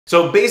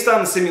So based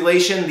on the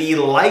simulation, the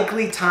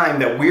likely time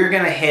that we're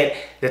gonna hit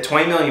the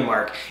 20 million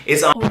mark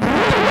is on...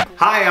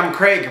 Hi, I'm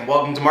Craig and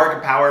welcome to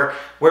Market Power,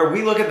 where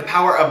we look at the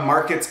power of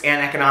markets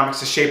and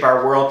economics to shape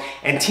our world.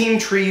 And Team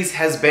Trees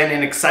has been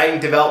an exciting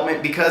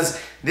development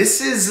because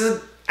this is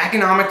an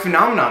economic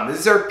phenomenon.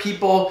 These are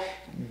people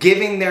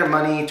giving their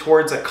money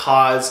towards a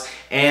cause,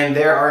 and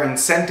there are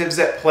incentives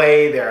at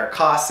play, there are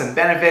costs and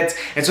benefits,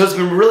 and so it's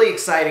been really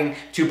exciting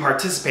to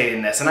participate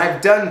in this. And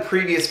I've done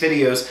previous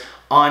videos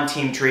on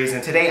Team Trees,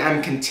 and today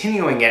I'm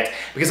continuing it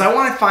because I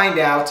want to find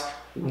out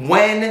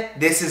when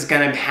this is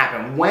going to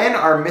happen. When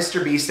are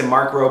MrBeast and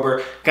Mark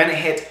Rober going to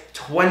hit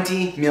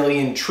 20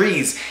 million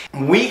trees?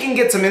 We can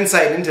get some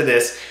insight into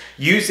this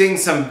using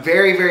some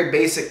very, very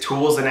basic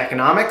tools in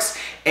economics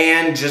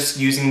and just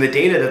using the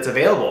data that's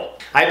available.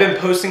 I've been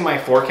posting my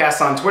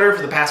forecasts on Twitter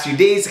for the past few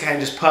days to kind of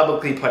just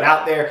publicly put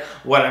out there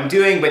what I'm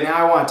doing, but now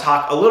I want to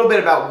talk a little bit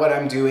about what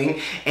I'm doing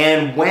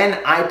and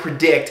when I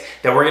predict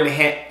that we're going to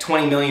hit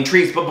 20 million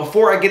trees. But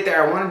before I get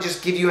there, I want to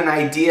just give you an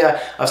idea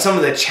of some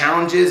of the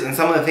challenges and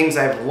some of the things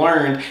I've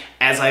learned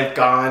as I've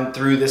gone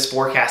through this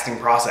forecasting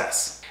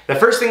process. The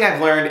first thing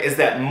I've learned is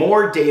that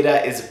more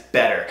data is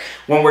better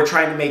when we're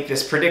trying to make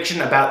this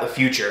prediction about the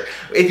future.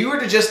 If you were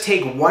to just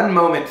take one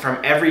moment from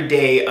every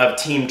day of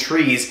Team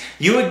Trees,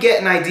 you would get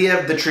an idea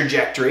of the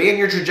trajectory, and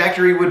your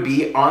trajectory would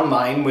be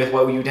online with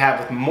what you'd have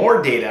with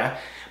more data,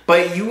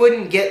 but you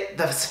wouldn't get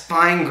the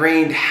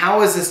fine-grained,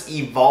 how is this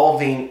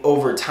evolving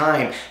over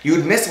time? You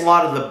would miss a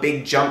lot of the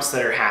big jumps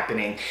that are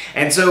happening.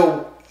 And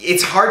so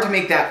it's hard to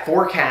make that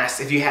forecast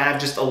if you have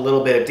just a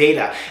little bit of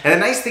data. And the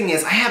nice thing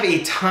is I have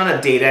a ton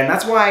of data, and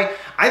that's why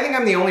I think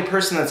I'm the only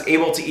person that's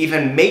able to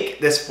even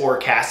make this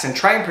forecast and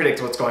try and predict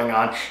what's going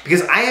on,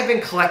 because I have been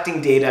collecting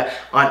data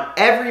on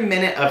every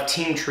minute of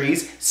Team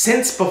Trees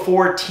since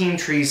before Team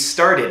Trees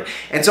started.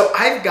 And so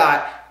I've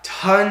got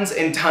tons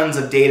and tons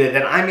of data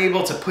that I'm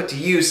able to put to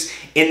use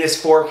in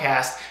this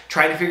forecast,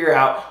 trying to figure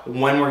out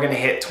when we're gonna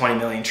hit 20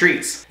 million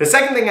trees. The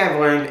second thing I've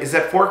learned is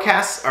that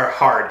forecasts are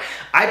hard.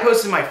 I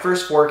posted my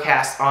first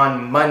forecast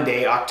on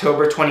Monday,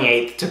 October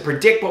 28th, to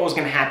predict what was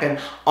gonna happen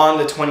on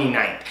the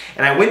 29th.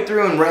 And I went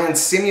through and ran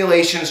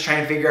simulations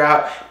trying to figure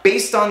out,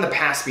 based on the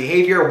past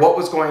behavior, what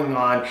was going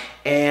on,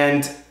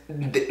 and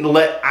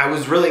I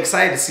was really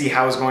excited to see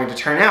how it was going to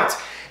turn out.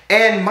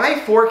 And my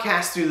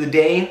forecast through the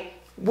day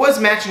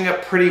was matching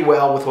up pretty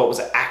well with what was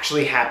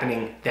actually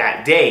happening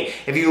that day.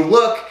 If you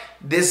look,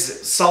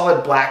 this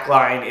solid black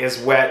line is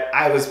what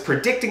I was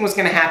predicting was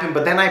going to happen,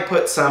 but then I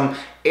put some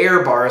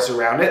air bars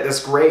around it,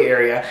 this gray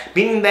area,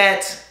 meaning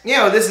that, you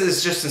know, this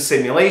is just a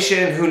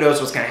simulation, who knows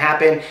what's going to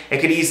happen.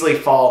 It could easily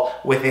fall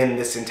within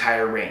this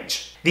entire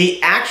range.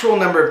 The actual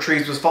number of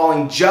trees was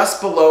falling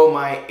just below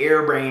my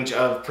air range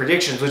of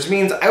predictions, which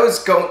means I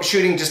was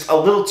shooting just a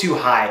little too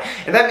high.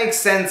 And that makes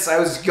sense. I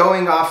was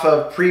going off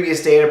of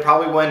previous data,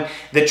 probably when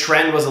the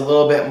trend was a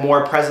little bit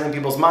more present in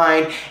people's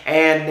mind,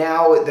 and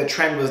now the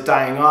trend was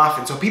dying off,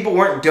 and so people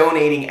weren't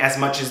donating as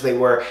much as they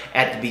were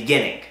at the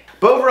beginning.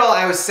 But overall,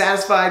 I was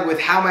satisfied with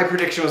how my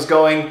prediction was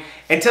going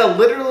until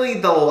literally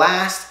the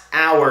last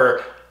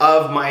hour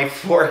of my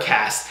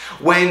forecast,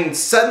 when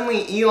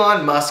suddenly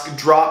Elon Musk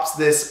drops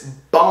this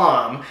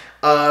bomb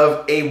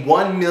of a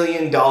 $1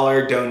 million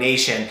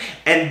donation,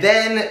 and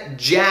then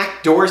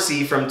Jack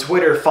Dorsey from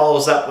Twitter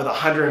follows up with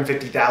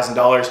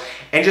 $150,000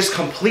 and just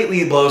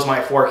completely blows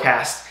my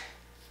forecast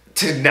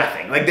to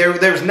nothing. Like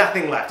there's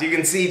nothing left. You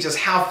can see just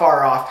how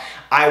far off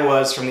I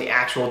was from the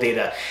actual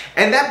data.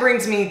 And that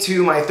brings me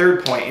to my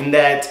third point, in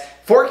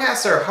that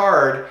forecasts are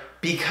hard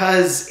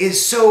because it's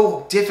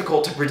so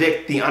difficult to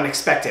predict the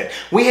unexpected.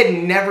 We had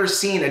never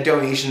seen a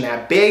donation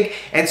that big,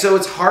 and so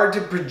it's hard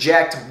to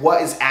project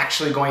what is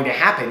actually going to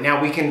happen.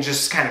 Now we can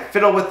just kind of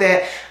fiddle with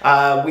it.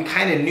 We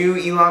kind of knew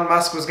Elon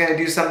Musk was going to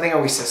do something,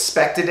 or we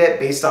suspected it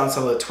based on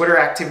some of the Twitter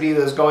activity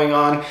that was going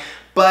on,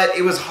 but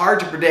it was hard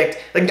to predict.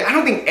 Like, I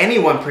don't think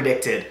anyone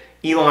predicted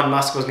Elon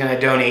Musk was going to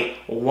donate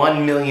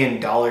 $1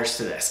 million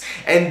to this.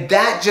 And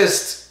that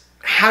just,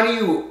 how do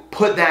you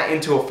put that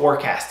into a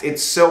forecast?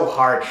 It's so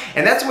hard.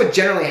 And that's what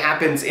generally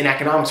happens in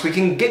economics. We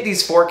can get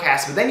these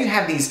forecasts, but then you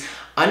have these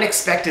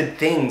unexpected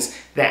things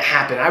that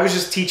happen. I was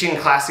just teaching a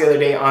class the other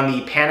day on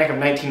the Panic of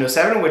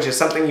 1907, which is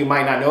something you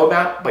might not know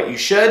about, but you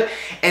should.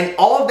 And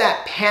all of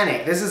that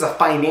panic, this is a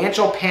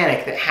financial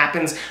panic that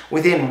happens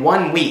within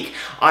 1 week.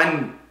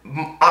 On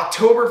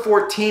October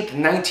 14th,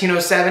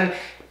 1907,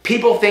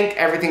 people think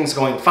everything's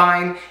going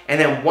fine,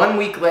 and then 1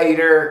 week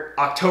later,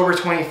 October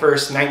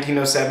 21st,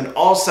 1907,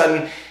 all of a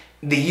sudden,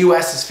 the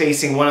US is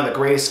facing one of the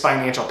greatest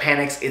financial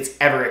panics it's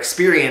ever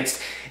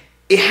experienced.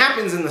 It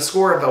happens in the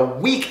score of a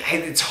week.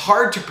 It's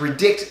hard to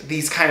predict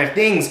these kind of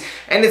things,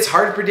 and it's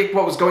hard to predict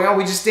what was going on.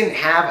 We just didn't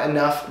have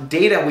enough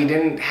data. We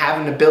didn't have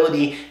an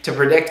ability to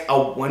predict a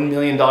 $1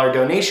 million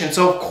donation,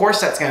 so of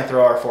course that's gonna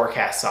throw our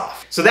forecasts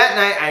off. So that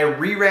night, I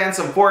reran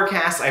some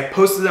forecasts, I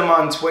posted them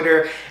on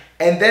Twitter,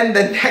 And then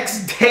the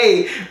next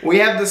day, we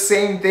have the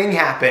same thing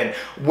happen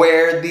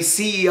where the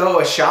CEO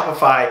of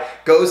Shopify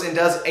goes and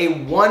does a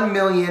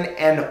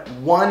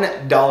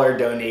 $1,001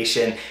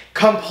 donation,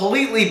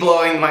 completely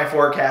blowing my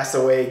forecast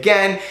away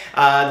again.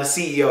 The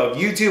CEO of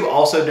YouTube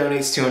also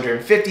donates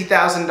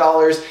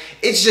 $250,000.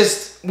 It's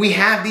just, we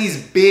have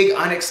these big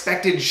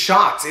unexpected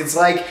shocks. It's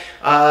like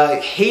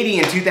Haiti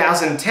in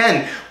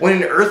 2010 when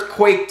an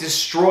earthquake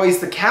destroys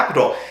the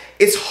capital.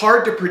 It's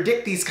hard to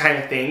predict these kind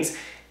of things.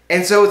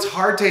 And so it's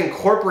hard to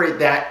incorporate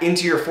that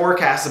into your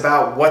forecast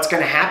about what's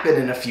going to happen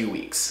in a few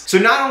weeks. So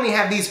not only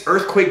have these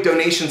earthquake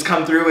donations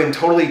come through and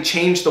totally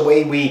change the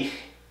way we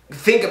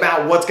think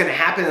about what's going to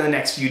happen in the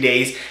next few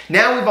days,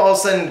 now we've all of a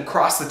sudden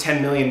crossed the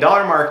 $10 million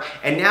mark,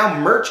 and now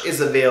merch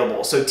is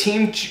available. So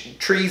Team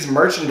Trees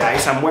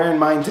merchandise, I'm wearing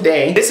mine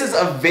today, this is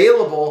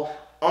available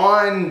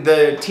on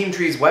the Team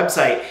Trees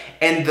website,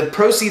 and the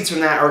proceeds from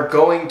that are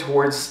going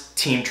towards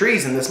Team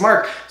Trees in this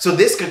mark. So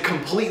this could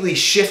completely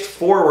shift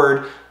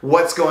forward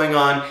what's going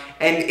on,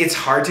 and it's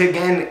hard to,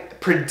 again,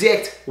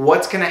 predict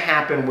what's going to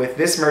happen with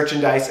this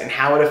merchandise and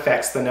how it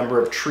affects the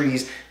number of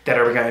trees that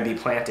are going to be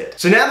planted.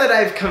 So now that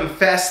I've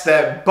confessed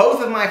that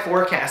both of my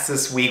forecasts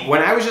this week,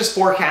 when I was just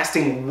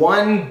forecasting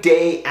one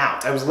day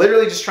out, I was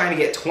literally just trying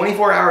to get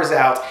 24 hours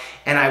out,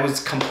 and I was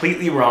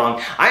completely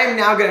wrong. I am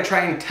now gonna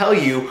try and tell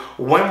you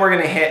when we're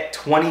gonna hit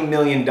 $20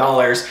 million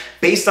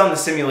based on the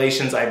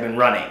simulations I've been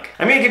running.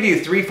 I'm gonna give you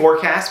 3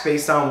 forecasts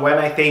based on when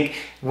I think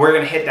we're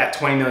gonna hit that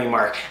 20 million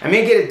mark. I'm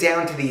gonna get it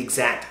down to the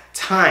exact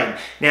time.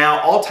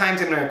 Now, all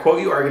times I'm gonna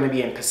quote you are gonna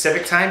be in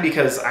Pacific time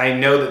because I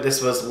know that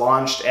this was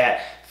launched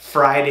at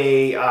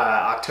Friday,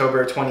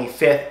 October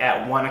 25th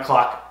at 1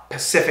 o'clock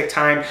Pacific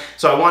time,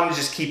 so I wanted to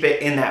just keep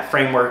it in that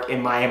framework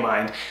in my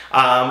mind.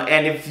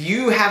 And if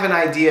you have an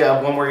idea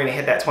of when we're gonna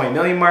hit that 20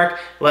 million mark,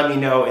 let me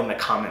know in the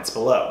comments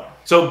below.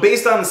 So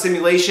based on the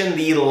simulation,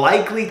 the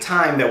likely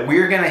time that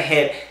we're gonna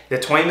hit the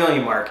 20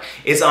 million mark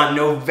is on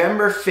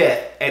November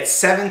 5th at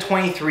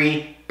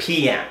 7:23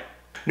 p.m.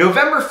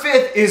 November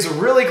 5th is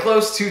really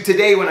close to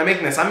today when I'm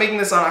making this. I'm making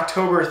this on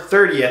October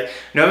 30th.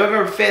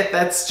 November 5th,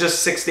 that's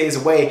just 6 days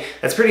away.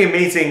 That's pretty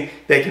amazing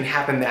that it can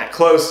happen that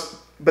close.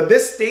 But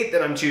this date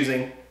that I'm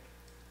choosing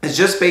is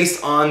just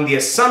based on the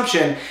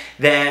assumption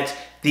that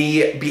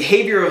the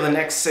behavior of the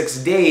next 6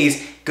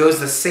 days goes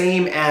the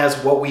same as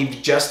what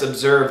we've just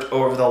observed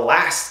over the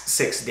last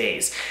 6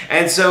 days.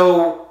 And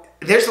so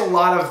there's a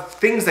lot of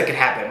things that could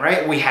happen,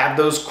 right? We have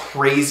those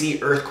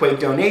crazy earthquake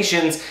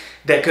donations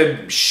that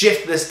could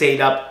shift this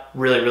date up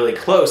really, really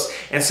close.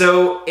 And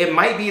so it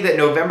might be that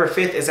November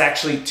 5th is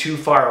actually too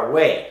far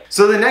away.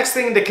 So the next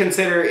thing to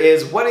consider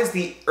is what is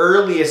the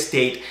earliest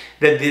date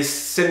that this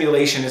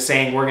simulation is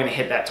saying we're gonna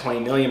hit that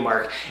 20 million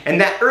mark.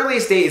 And that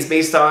earliest date is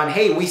based on,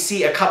 hey, we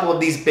see a couple of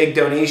these big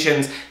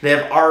donations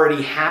that have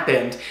already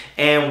happened,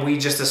 and we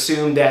just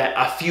assume that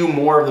a few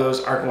more of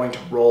those are going to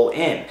roll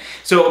in.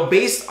 So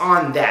based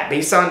on that,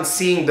 based on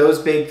seeing those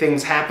big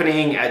things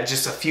happening at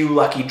just a few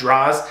lucky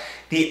draws,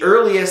 the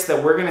earliest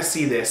that we're gonna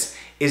see this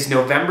is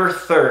November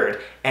 3rd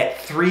at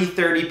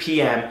 3:30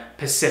 p.m.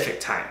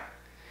 Pacific time.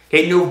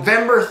 Okay,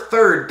 November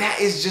 3rd,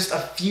 that is just a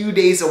few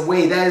days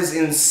away. That is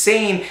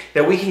insane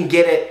that we can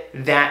get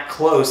it that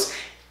close.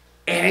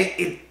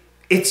 And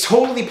it's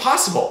totally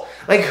possible.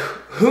 Like,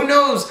 who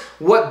knows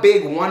what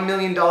big $1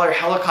 million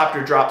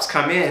helicopter drops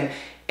come in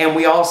and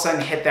we all of a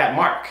sudden hit that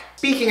mark.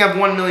 Speaking of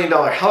 $1 million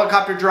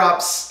helicopter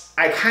drops,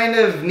 I kind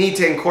of need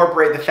to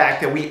incorporate the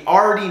fact that we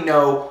already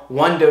know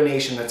one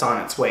donation that's on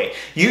its way.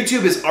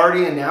 YouTube has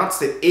already announced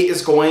that it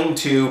is going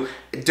to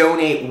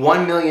donate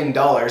 $1 million.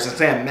 It's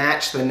going to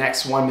match the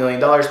next $1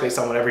 million based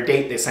on whatever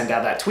date they send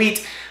out that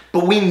tweet.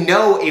 But we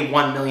know a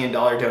 $1 million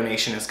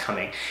donation is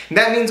coming. And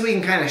that means we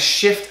can kind of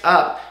shift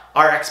up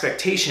our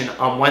expectation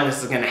on when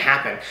this is going to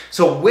happen.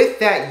 So with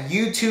that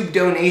YouTube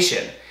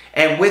donation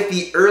and with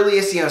the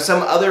earliest,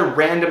 some other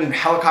random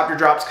helicopter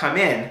drops come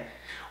in,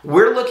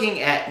 we're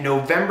looking at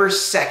November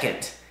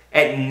 2nd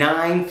at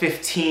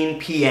 9:15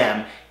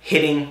 p.m.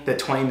 hitting the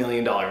 $20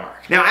 million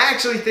mark. Now, I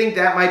actually think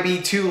that might be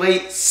too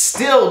late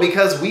still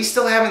because we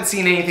still haven't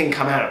seen anything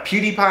come out of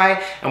PewDiePie,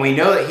 and we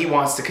know that he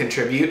wants to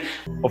contribute.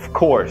 Of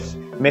course,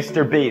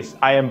 MrBeast,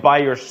 I am by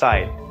your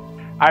side.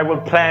 I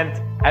will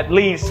plant at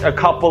least a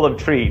couple of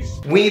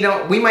trees. We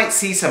might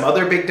see some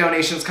other big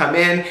donations come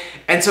in,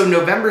 and so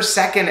November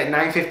 2nd at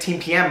 9:15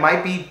 p.m.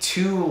 might be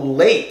too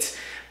late.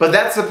 But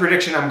that's the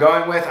prediction I'm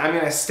going with. I'm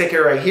gonna stick it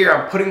right here.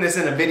 I'm putting this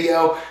in a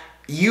video.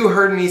 You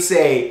heard me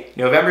say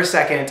November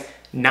 2nd,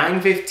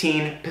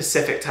 9:15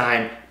 Pacific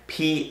time,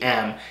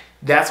 p.m.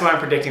 That's when I'm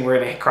predicting we're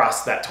gonna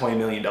cross that $20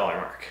 million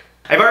mark.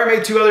 I've already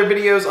made 2 other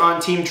videos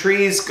on Team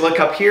Trees. Click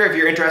up here if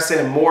you're interested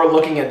in more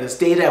looking at this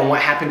data and what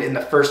happened in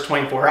the first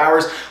 24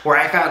 hours where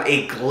I found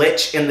a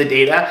glitch in the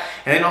data.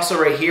 And then also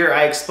right here,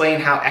 I explain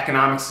how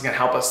economics is gonna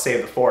help us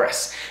save the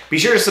forests. Be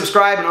sure to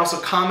subscribe and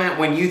also comment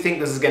when you think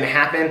this is gonna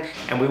happen,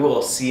 and we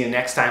will see you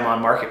next time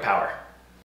on Market Power.